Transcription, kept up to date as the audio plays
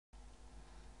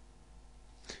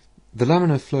The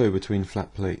laminar flow between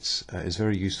flat plates is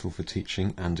very useful for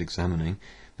teaching and examining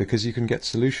because you can get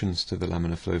solutions to the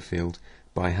laminar flow field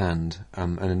by hand,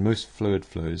 and in most fluid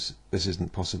flows this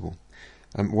isn't possible.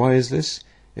 Why is this?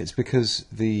 It's because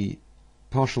the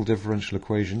partial differential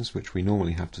equations which we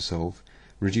normally have to solve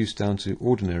reduce down to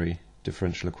ordinary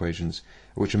differential equations,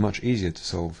 which are much easier to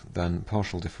solve than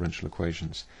partial differential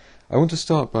equations. I want to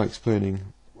start by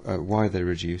explaining why they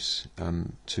reduce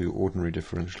to ordinary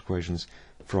differential equations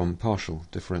from partial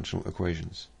differential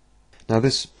equations. Now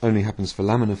this only happens for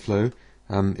laminar flow.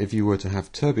 If you were to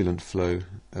have turbulent flow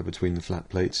between the flat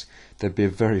plates, there'd be a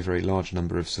very, very large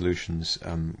number of solutions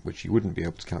which you wouldn't be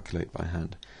able to calculate by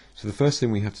hand. So the first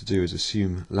thing we have to do is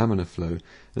assume laminar flow.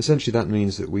 Essentially that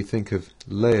means that we think of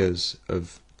layers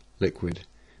of liquid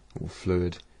or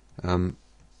fluid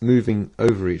moving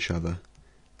over each other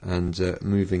and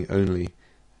moving only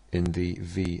in the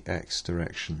Vx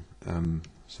direction.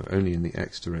 So only in the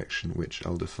x direction, which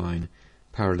I'll define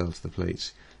parallel to the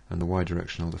plates, and the y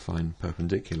direction I'll define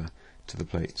perpendicular to the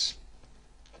plates.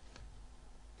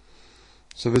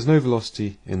 So there's no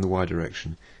velocity in the y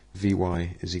direction.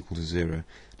 Vy is equal to 0.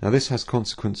 Now this has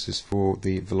consequences for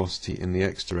the velocity in the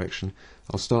x direction.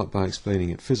 I'll start by explaining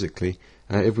it physically.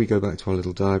 If we go back to our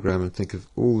little diagram and think of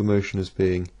all the motion as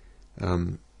being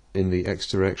in the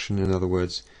x direction, in other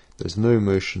words, there's no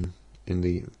motion in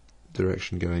the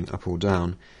direction going up or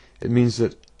down, it means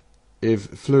that if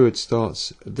fluid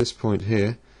starts at this point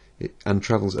here and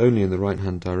travels only in the right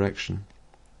hand direction,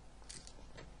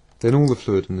 then all the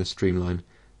fluid in this streamline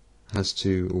has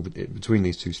to, or between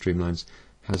these two streamlines,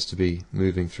 has to be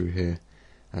moving through here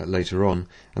later on,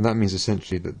 and that means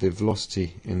essentially that the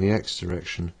velocity in the x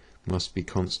direction must be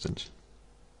constant.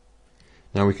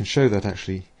 Now we can show that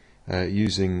actually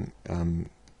using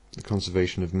the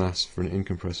conservation of mass for an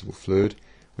incompressible fluid,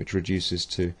 which reduces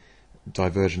to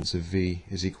divergence of v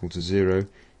is equal to 0.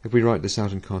 If we write this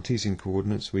out in Cartesian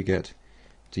coordinates, we get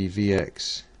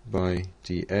dvx by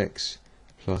dx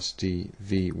plus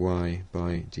dvy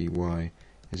by dy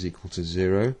is equal to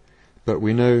 0. But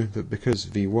we know that because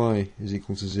vy is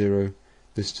equal to 0,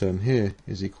 this term here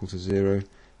is equal to 0,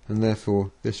 and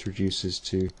therefore this reduces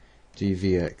to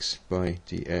dvx by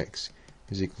dx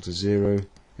is equal to 0.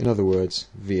 In other words,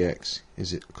 Vx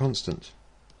is a constant.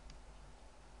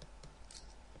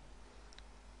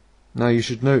 Now you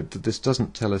should note that this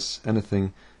doesn't tell us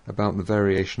anything about the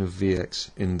variation of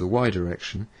Vx in the y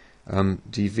direction.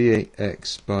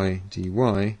 Dvx by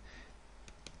dy,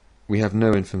 we have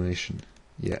no information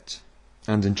yet,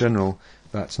 and in general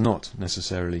that's not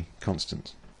necessarily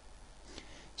constant.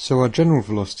 So our general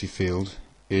velocity field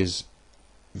is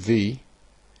v,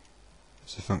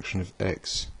 it's a function of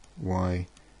x, y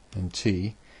and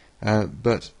t,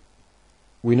 but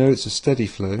we know it's a steady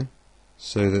flow,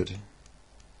 so that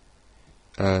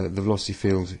the velocity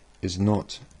field is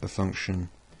not a function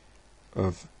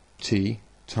of t,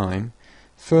 time.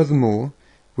 Furthermore,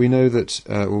 we know that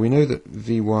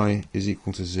Vy is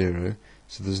equal to 0,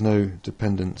 so there's no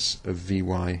dependence of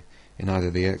Vy in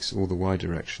either the x or the y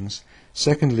directions.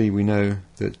 Secondly, we know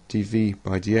that dv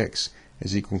by dx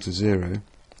is equal to 0,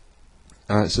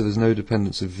 so there's no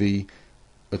dependence of v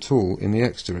at all in the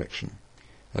x direction,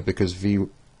 because Vy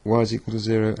is equal to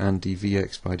 0 and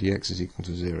dvx by dx is equal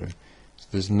to 0. So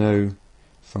there's no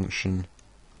function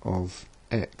of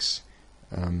x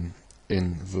in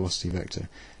the velocity vector.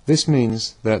 This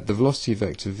means that the velocity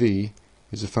vector v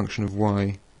is a function of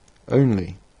y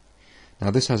only.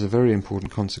 Now this has a very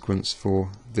important consequence for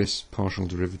this partial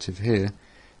derivative here,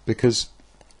 because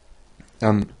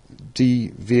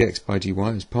dvx by dy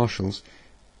as partials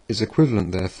is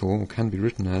equivalent therefore, or can be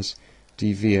written as,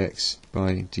 dvx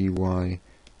by dy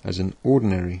as an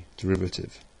ordinary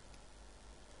derivative.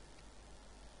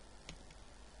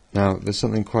 Now there's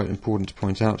something quite important to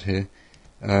point out here.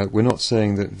 We're not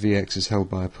saying that Vx is held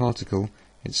by a particle,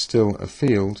 it's still a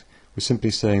field. We're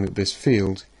simply saying that this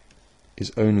field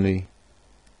is only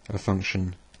a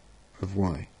function of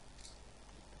y.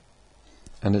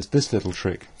 And it's this little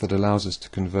trick that allows us to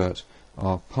convert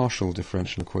our partial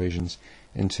differential equations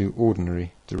into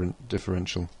ordinary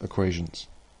differential equations.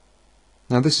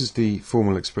 Now this is the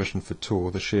formal expression for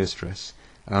torr, the shear stress,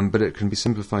 but it can be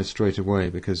simplified straight away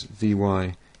because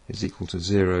Vy is equal to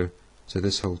 0, so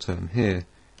this whole term here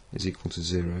is equal to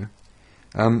 0.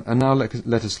 And now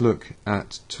let us look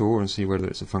at torr and see whether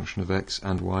it's a function of x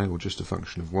and y or just a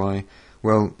function of y.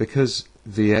 Well, because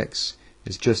Vx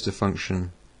is just a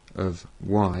function of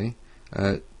y,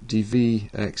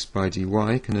 dvx by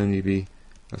dy can only be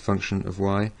a function of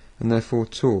y, and therefore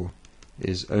torr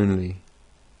is only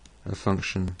a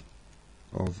function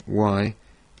of y.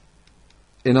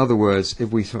 In other words,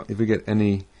 if we get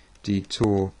any d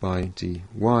torr by dy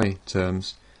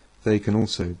terms, they can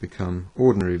also become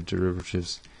ordinary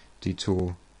derivatives d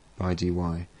torr by dy.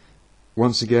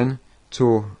 Once again,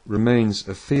 torr remains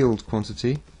a field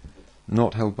quantity,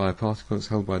 not held by a particle, it's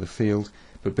held by the field,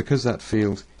 but because that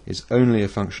field is only a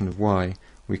function of y,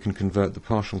 we can convert the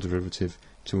partial derivative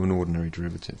to an ordinary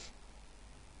derivative.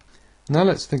 Now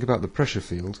let's think about the pressure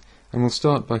field, and we'll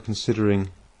start by considering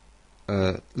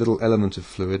a little element of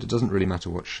fluid. It doesn't really matter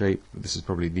what shape, but this is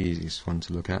probably the easiest one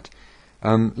to look at.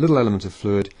 Little element of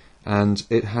fluid, and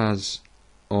it has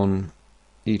on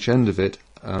each end of it,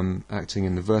 acting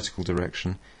in the vertical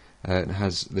direction, it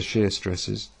has the shear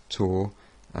stresses torr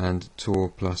and torr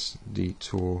plus d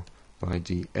torr by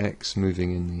dx,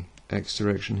 moving in the x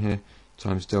direction here,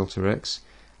 times delta x.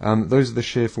 Those are the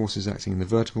shear forces acting in the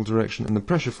vertical direction, and the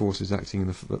pressure forces acting in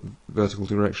the vertical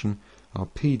direction are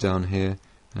P down here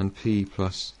and P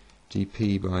plus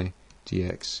dP by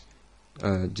dx,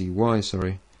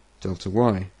 dy, delta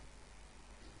y.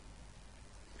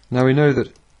 Now we know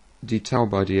that d tau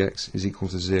by dx is equal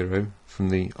to 0 from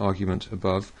the argument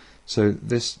above, so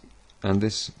this and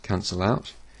this cancel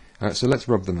out. So let's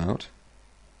rub them out.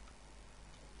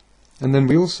 And then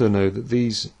we also know that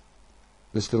this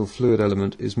little fluid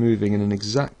element is moving in an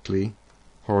exactly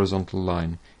horizontal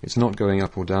line. It's not going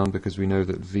up or down because we know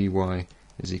that Vy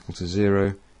is equal to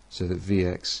 0, so that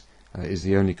Vx is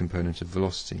the only component of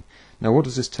velocity. Now what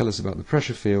does this tell us about the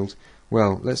pressure field?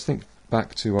 Well, let's think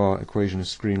back to our equation of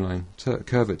streamline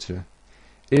curvature.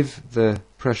 If the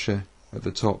pressure at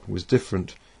the top was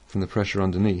different from the pressure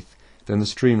underneath, then the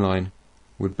streamline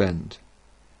would bend.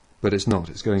 But it's not,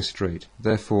 it's going straight.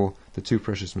 Therefore, the two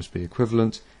pressures must be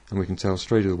equivalent, and we can tell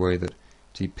straight away that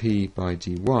dP by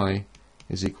dy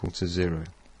is equal to 0.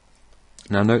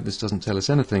 Now note this doesn't tell us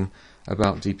anything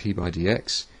about dP by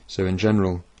dx, so in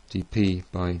general dP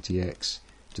by dx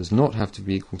does not have to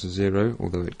be equal to 0,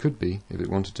 although it could be if it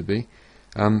wanted to be.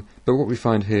 But what we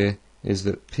find here is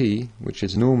that P, which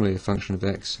is normally a function of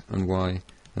x and y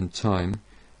and time,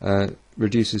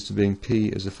 reduces to being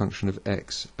P as a function of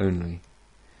x only.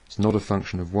 It's not a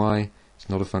function of y, it's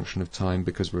not a function of time,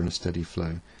 because we're in a steady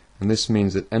flow. And this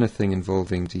means that anything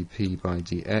involving dP by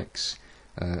dx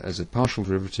as a partial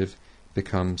derivative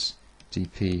becomes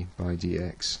dP by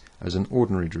dx as an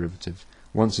ordinary derivative.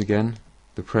 Once again,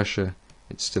 the pressure,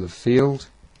 it's still a field,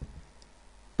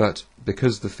 but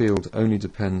because the field only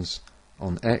depends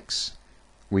on x,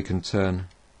 we can turn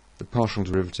the partial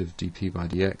derivative dP by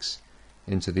dx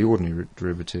into the ordinary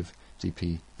derivative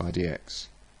dP by dx.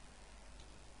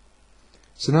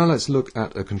 So now let's look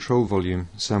at a control volume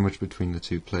sandwiched between the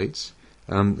two plates.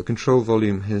 The control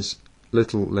volume has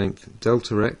little length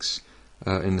delta x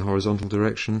in the horizontal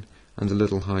direction and a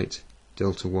little height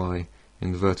delta y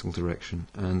in the vertical direction,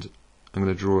 and I'm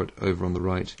going to draw it over on the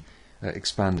right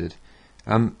expanded.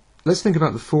 Let's think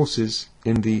about the forces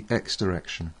in the x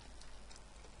direction.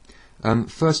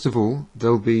 First of all,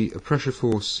 there'll be a pressure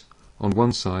force on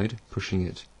one side pushing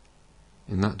it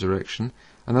in that direction,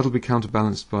 and that'll be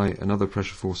counterbalanced by another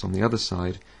pressure force on the other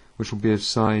side, which will be of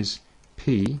size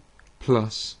P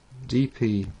plus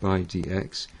dP by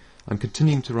dx. I'm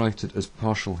continuing to write it as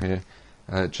partial here,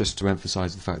 just to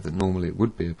emphasize the fact that normally it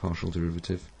would be a partial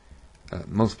derivative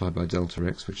multiplied by delta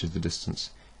x, which is the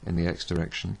distance in the x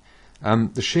direction.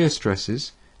 The shear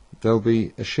stresses, there'll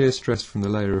be a shear stress from the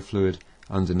layer of fluid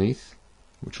underneath,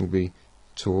 which will be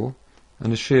torr,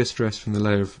 and a shear stress from the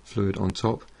layer of fluid on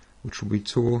top, which will be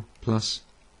torr plus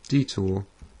d torr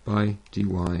by dy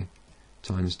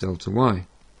times delta y.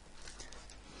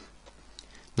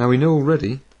 Now we know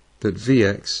already that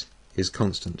Vx is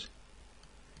constant.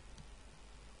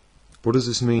 What does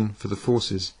this mean for the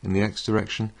forces in the x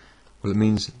direction? Well, it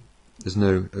means there's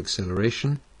no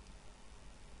acceleration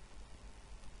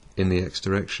in the x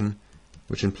direction,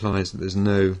 which implies that there's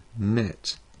no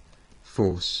net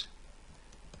force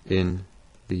in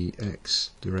the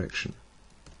x direction.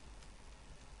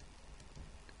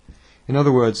 In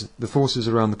other words, the forces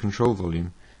around the control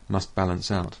volume must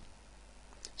balance out.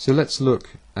 So let's look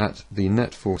at the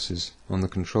net forces on the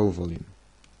control volume.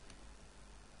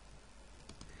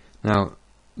 Now,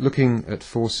 looking at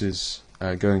forces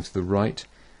going to the right,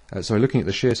 looking at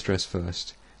the shear stress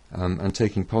first, and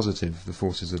taking positive the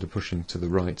forces that are pushing to the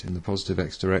right in the positive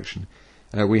x direction,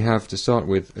 we have to start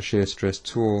with a shear stress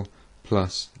torr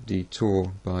plus d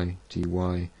torr by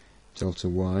dy delta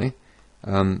y,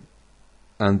 and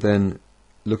then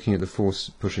looking at the force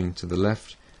pushing to the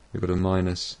left, we've got a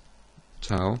minus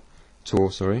torr,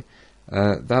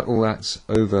 that all acts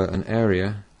over an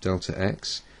area delta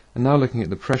x. And now looking at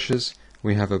the pressures,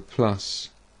 we have a plus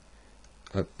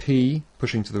P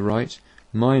pushing to the right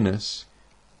minus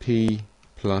P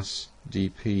plus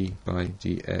dp by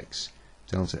dx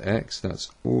delta x,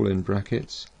 that's all in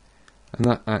brackets, and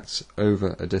that acts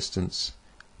over a distance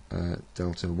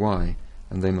delta y,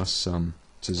 and they must sum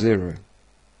to 0.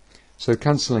 So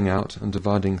cancelling out and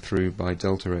dividing through by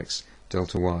delta x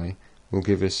delta y will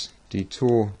give us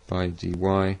dtour by dy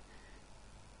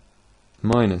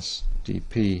minus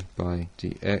dp by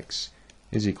dx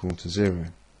is equal to 0.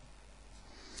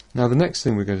 Now the next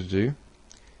thing we're going to do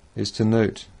is to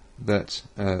note that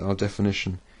our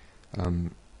definition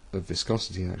of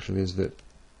viscosity actually is that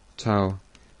tau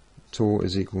tor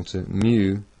is equal to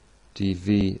mu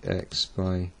dvx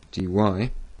by dy,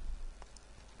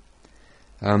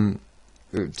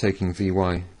 taking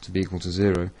vy to be equal to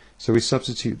 0. So we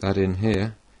substitute that in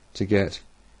here to get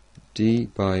d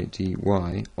by dy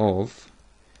of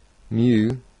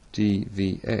mu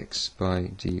dvx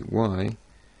by dy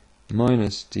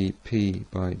minus dp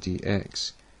by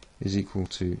dx is equal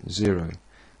to 0.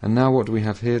 And now what do we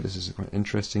have here? This is quite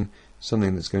interesting,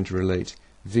 something that's going to relate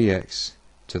Vx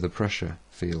to the pressure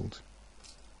field.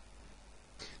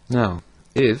 Now,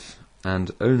 if,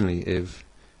 and only if,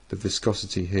 the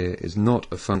viscosity here is not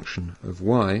a function of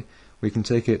y, we can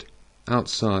take it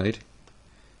outside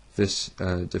this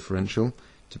differential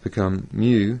to become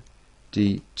mu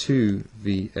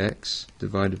d2Vx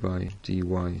divided by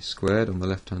dy squared on the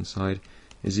left hand side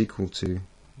is equal to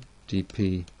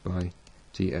dp by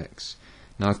dx.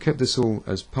 Now I've kept this all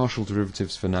as partial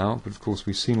derivatives for now, but of course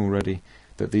we've seen already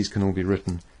that these can all be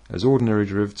written as ordinary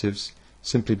derivatives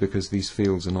simply because these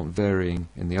fields are not varying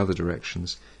in the other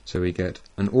directions, so we get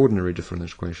an ordinary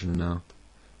differential equation now,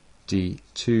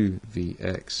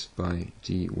 d2Vx by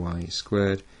dy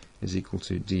squared is equal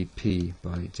to dp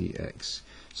by dx.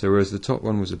 So whereas the top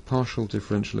one was a partial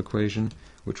differential equation,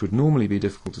 which would normally be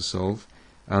difficult to solve,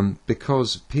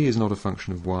 because p is not a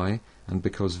function of y, and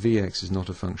because vx is not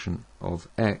a function of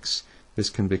x, this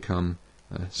can become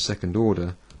a second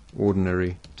order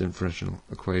ordinary differential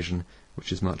equation,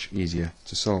 which is much easier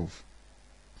to solve.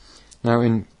 Now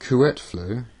in Couette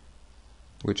flow,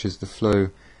 which is the flow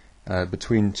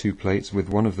between two plates with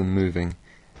one of them moving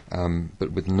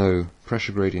but with no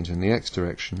pressure gradient in the x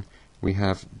direction, we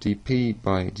have dp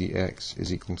by dx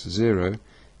is equal to 0,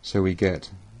 so we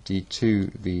get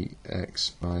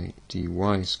d2Vx by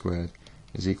dy squared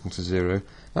is equal to 0.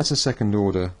 That's a second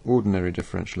order ordinary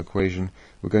differential equation.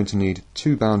 We're going to need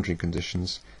two boundary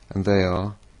conditions, and they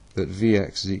are that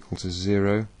Vx is equal to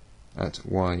 0 at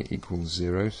y equals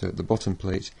 0, so at the bottom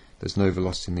plate there's no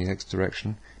velocity in the x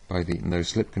direction by the no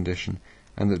slip condition,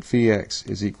 and that Vx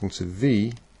is equal to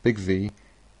v, big V,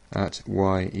 at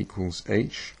y equals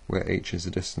h, where h is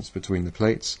the distance between the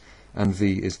plates, and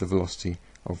v is the velocity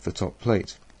of the top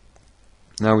plate.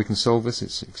 Now we can solve this.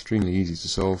 It's extremely easy to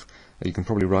solve. You can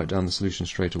probably write down the solution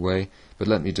straight away, but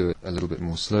let me do it a little bit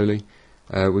more slowly.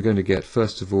 We're going to get,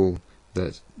 first of all,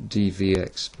 that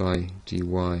dvx by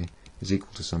dy is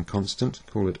equal to some constant,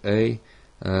 call it a,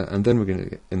 and then we're going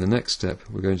to, in the next step,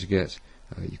 we're going to get,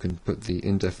 you can put the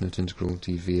indefinite integral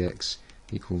dvx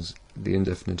equals the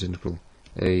indefinite integral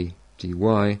a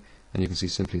dy, and you can see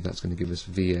simply that's going to give us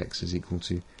vx is equal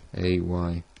to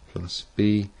ay plus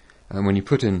b, and when you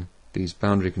put in these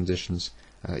boundary conditions,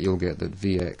 you'll get that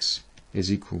vx is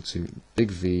equal to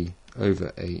big V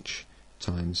over h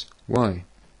times y.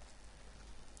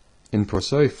 In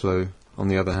Poisson flow, on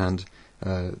the other hand,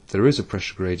 there is a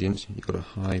pressure gradient. You've got a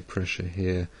high pressure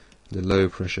here, the low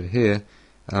pressure here.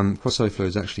 Poisson flow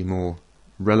is actually more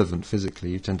relevant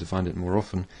physically. You tend to find it more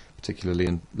often, particularly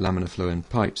in laminar flow in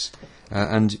pipes.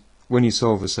 And when you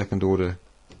solve a second order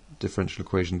differential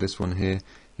equation, this one here,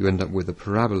 you end up with a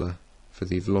parabola for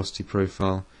the velocity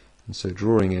profile, and so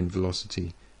drawing in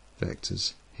velocity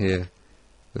vectors here,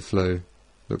 the flow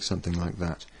looks something like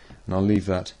that. And I'll leave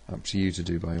that up to you to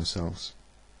do by yourselves.